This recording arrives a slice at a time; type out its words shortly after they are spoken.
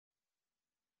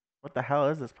What the hell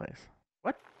is this place?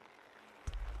 What?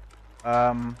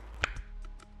 Um,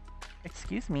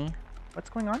 excuse me. What's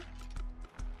going on?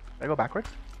 Did I go backwards?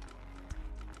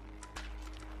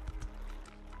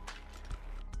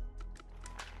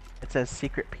 It says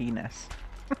secret penis.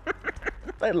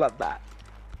 I love that.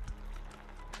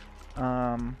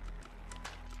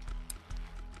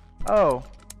 Oh.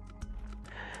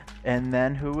 And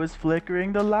then who was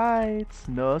flickering the lights?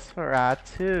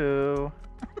 Nosferatu.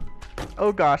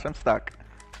 Oh gosh, I'm stuck.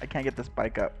 I can't get this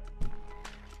bike up.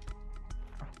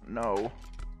 Oh, no.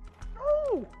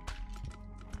 No!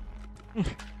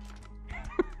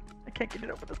 I can't get it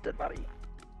over this dead body.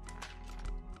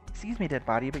 Excuse me, dead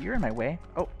body, but you're in my way.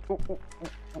 Oh,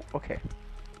 okay.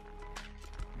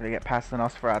 Gotta get past the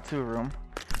Nosferatu room.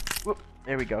 Whoop,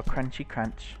 there we go. Crunchy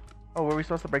crunch. Oh, were we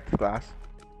supposed to break the glass?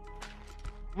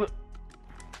 Whoop.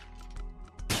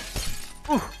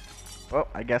 Ooh. Well,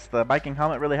 I guess the biking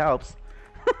helmet really helps.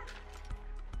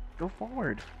 Go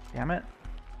forward. Damn it.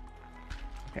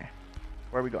 Okay.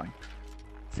 Where are we going?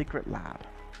 Secret lab.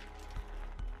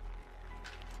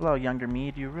 Hello, younger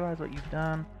me. Do you realize what you've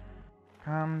done?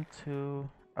 Come to...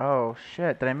 Oh,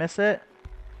 shit. Did I miss it?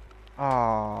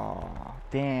 Oh,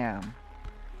 damn.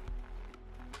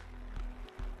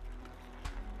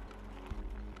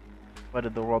 What,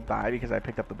 did the world die because I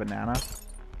picked up the banana?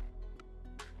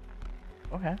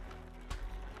 Okay.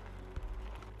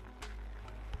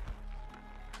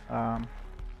 Up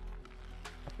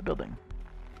the building.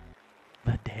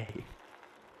 The day.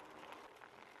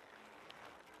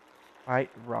 Fight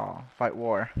raw. Fight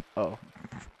war. Oh.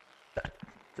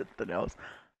 That's the nose.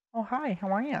 Oh, hi.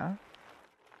 How are ya?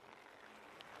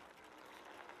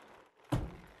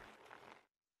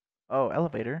 Oh,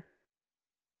 elevator.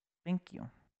 Thank you.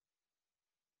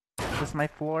 Is this my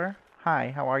floor?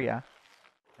 Hi, how are ya?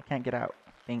 I can't get out.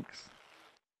 Thanks.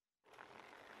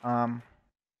 Do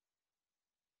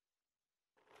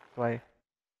I...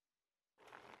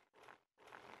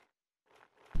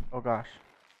 Oh gosh.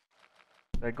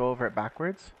 Did I go over it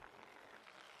backwards?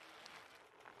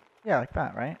 Yeah, like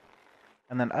that, right?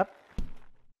 And then up?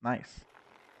 Nice.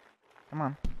 Come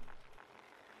on.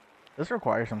 This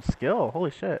requires some skill.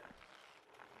 Holy shit.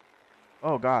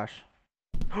 Oh gosh.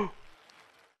 Oh!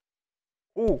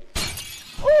 Oh!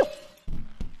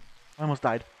 I almost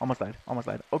died. Almost died. Almost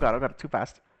died. Oh god, I got it too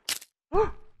fast.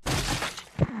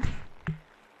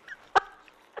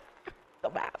 The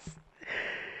mass.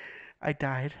 I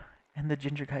died, and the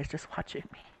ginger guy's just watching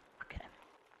me. Look at him.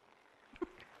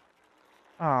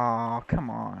 Oh, come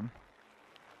on.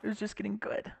 It was just getting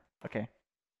good. Okay.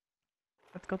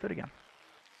 Let's go through it again.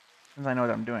 Since I know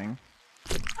what I'm doing.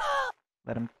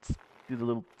 Let him do the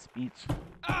little speech.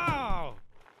 Oh!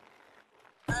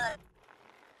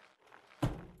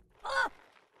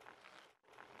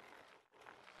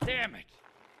 Damn it!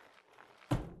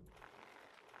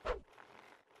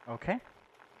 Okay.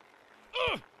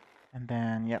 And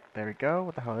then, yep, there we go.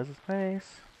 What the hell is this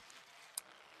place?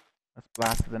 Let's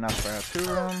blast to the Nosferatu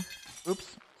room.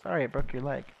 Oops. Sorry, I broke your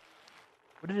leg.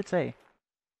 What did it say?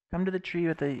 Come to the tree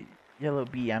with the yellow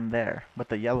bee. I'm there. With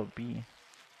the yellow bee.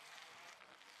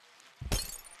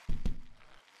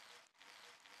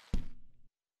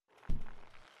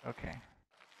 Okay.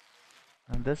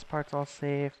 And this part's all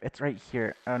safe. It's right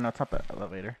here. Oh, no, it's not the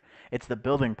elevator. It's the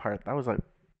building part. That was like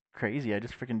crazy. I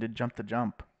just freaking did jump to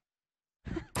jump.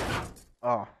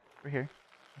 Oh, we're here.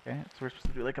 Okay, so we're supposed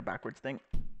to do like a backwards thing.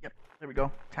 Yep, there we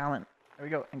go. Talent. There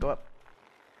we go. And go up.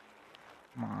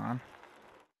 Come on.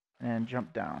 And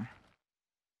jump down.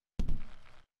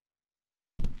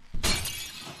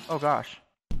 Oh gosh.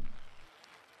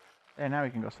 There, now we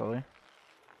can go slowly.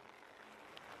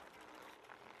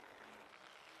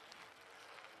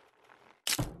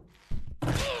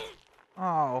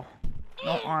 Oh,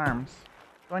 no arms.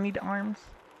 Do I need arms?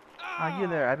 Ah, you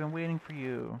there. I've been waiting for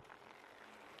you.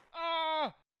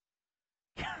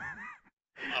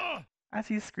 As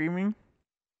he's screaming.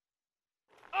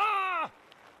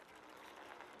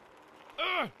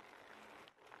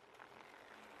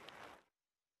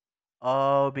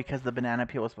 Oh, because the banana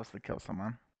peel was supposed to kill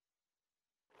someone.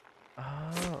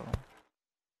 Oh.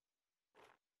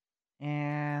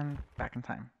 And back in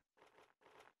time.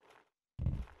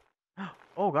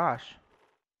 Oh gosh.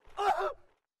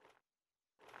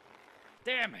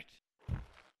 Damn it!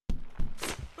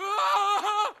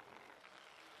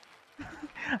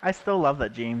 I still love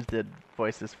that James did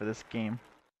voices for this game.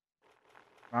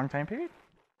 Wrong time period?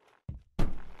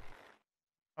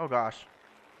 Oh gosh.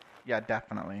 Yeah,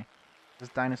 definitely. There's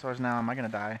dinosaurs now. Am I gonna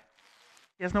die?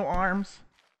 He has no arms.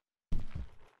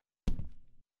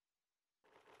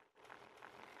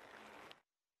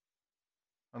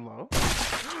 Hello?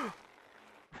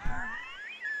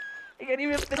 can't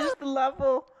even finish the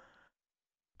level.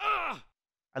 Ah!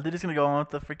 Are they just gonna go on with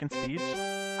the freaking speech?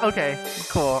 Okay,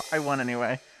 cool. I won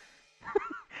anyway.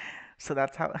 So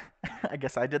that's how. I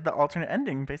guess I did the alternate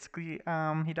ending. Basically,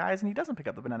 he dies and he doesn't pick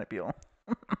up the banana peel.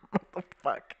 What the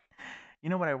fuck? You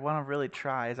know what I want to really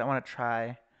try is I want to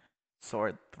try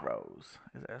sword throws.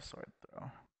 Is there a sword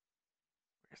throw?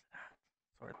 Where's that?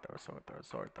 Sword throw, sword throw,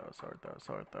 sword throw, sword throw,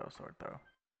 sword throw, sword throw. Do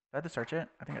I have to search it?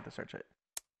 I think I have to search it.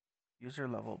 User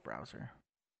level browser.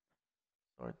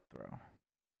 Sword throw.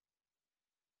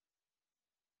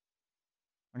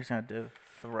 I'm just gonna do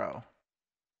throw.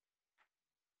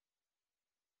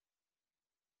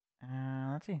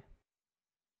 Let's see.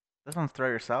 This one's throw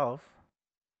yourself.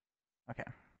 Okay.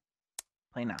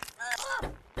 Play now.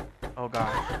 Oh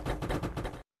gosh.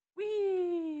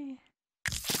 Whee!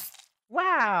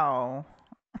 Wow!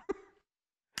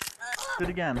 Do it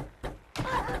again.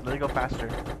 Let it go faster.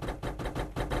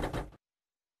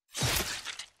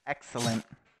 Excellent.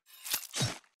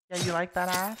 Yeah, you like that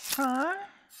ass, huh?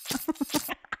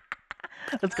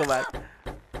 Let's go back.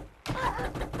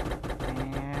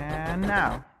 And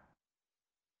now.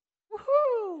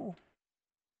 Woohoo!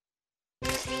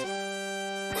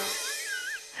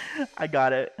 I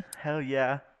got it. Hell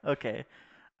yeah. Okay.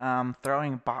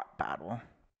 Throwing bot battle.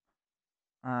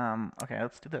 Okay,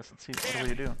 let's do this. Let's see what do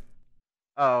we do.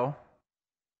 Oh.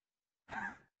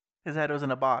 His head was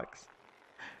in a box.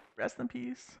 Rest in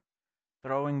peace.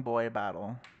 Throwing boy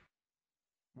battle.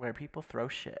 Where people throw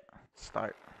shit.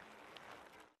 Start.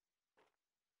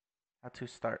 How to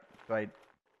start? Do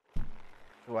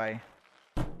I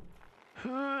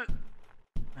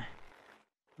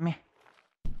meh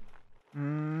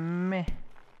meh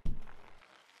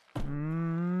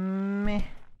meh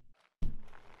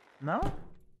no?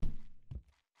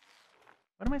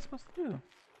 What am I supposed to do?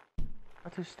 How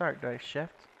to start? Do I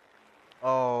shift?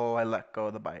 Oh, I let go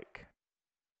of the bike.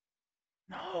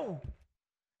 No!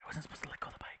 I wasn't supposed to let go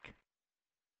of the bike.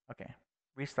 Okay.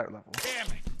 Restart level. Damn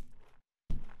it!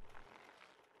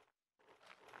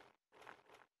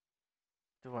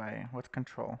 What's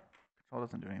control? Control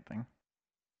doesn't do anything.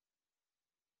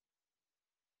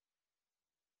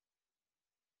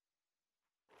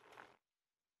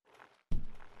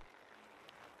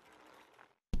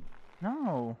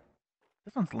 No.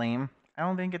 This one's lame. I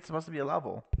don't think it's supposed to be a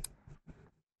level.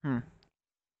 Read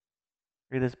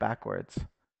this backwards.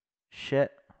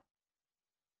 Shit.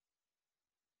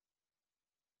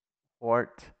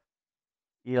 Fort.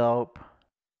 Elope.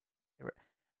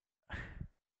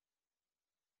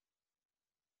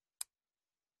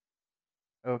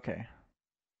 Okay.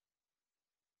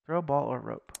 Throw a ball or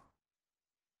rope.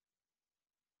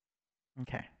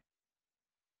 Okay.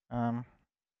 Grab.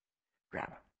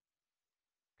 Grab.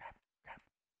 Grab.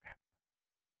 Grab.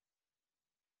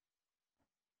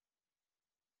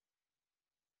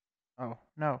 Oh,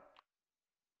 no.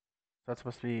 So that's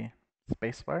supposed to be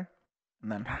spacebar?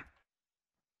 And then.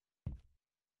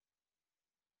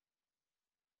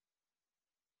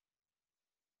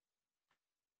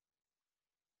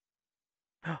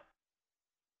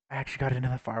 I actually got into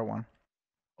the far one.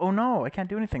 Oh no, I can't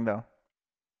do anything though.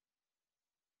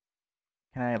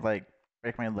 Can I, like,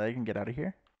 break my leg and get out of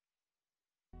here?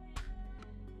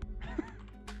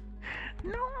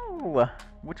 No!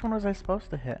 Which one was I supposed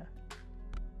to hit?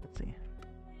 Let's see.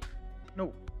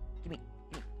 No. Gimme.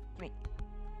 Gimme. Gimme.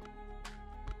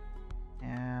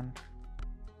 And.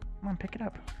 Come on, pick it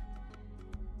up.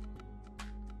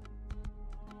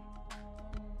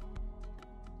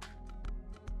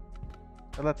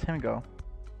 That lets him go.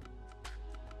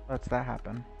 Lets that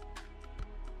happen.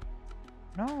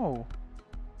 No!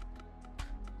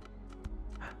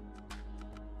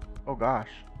 Oh gosh.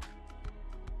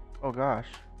 Oh gosh.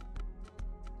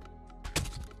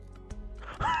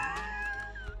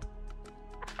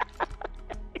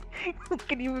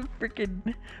 Can you even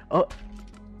freaking. Oh!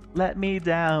 Let me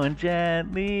down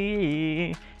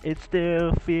gently. It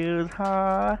still feels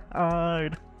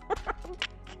hard.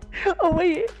 Oh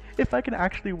wait, if I can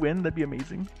actually win, that'd be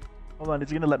amazing. Hold on,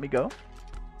 is he gonna let me go?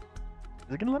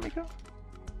 Is he gonna let me go?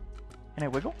 Can I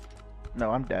wiggle? No,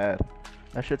 I'm dead.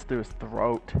 That shit's through his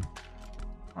throat.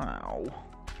 Ow.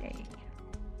 Dang.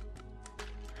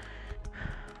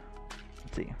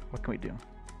 Let's see, what can we do?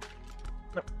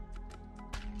 No.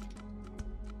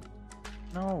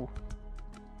 No.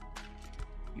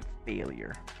 You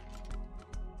failure.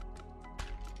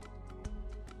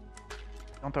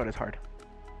 Don't throw it as hard.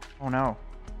 Oh no.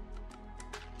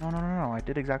 No, no, no, no. I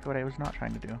did exactly what I was not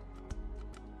trying to do.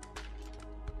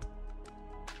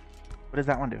 What does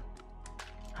that one do?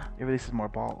 It releases more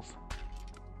balls.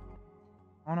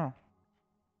 Oh no.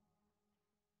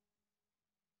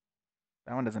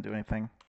 That one doesn't do anything.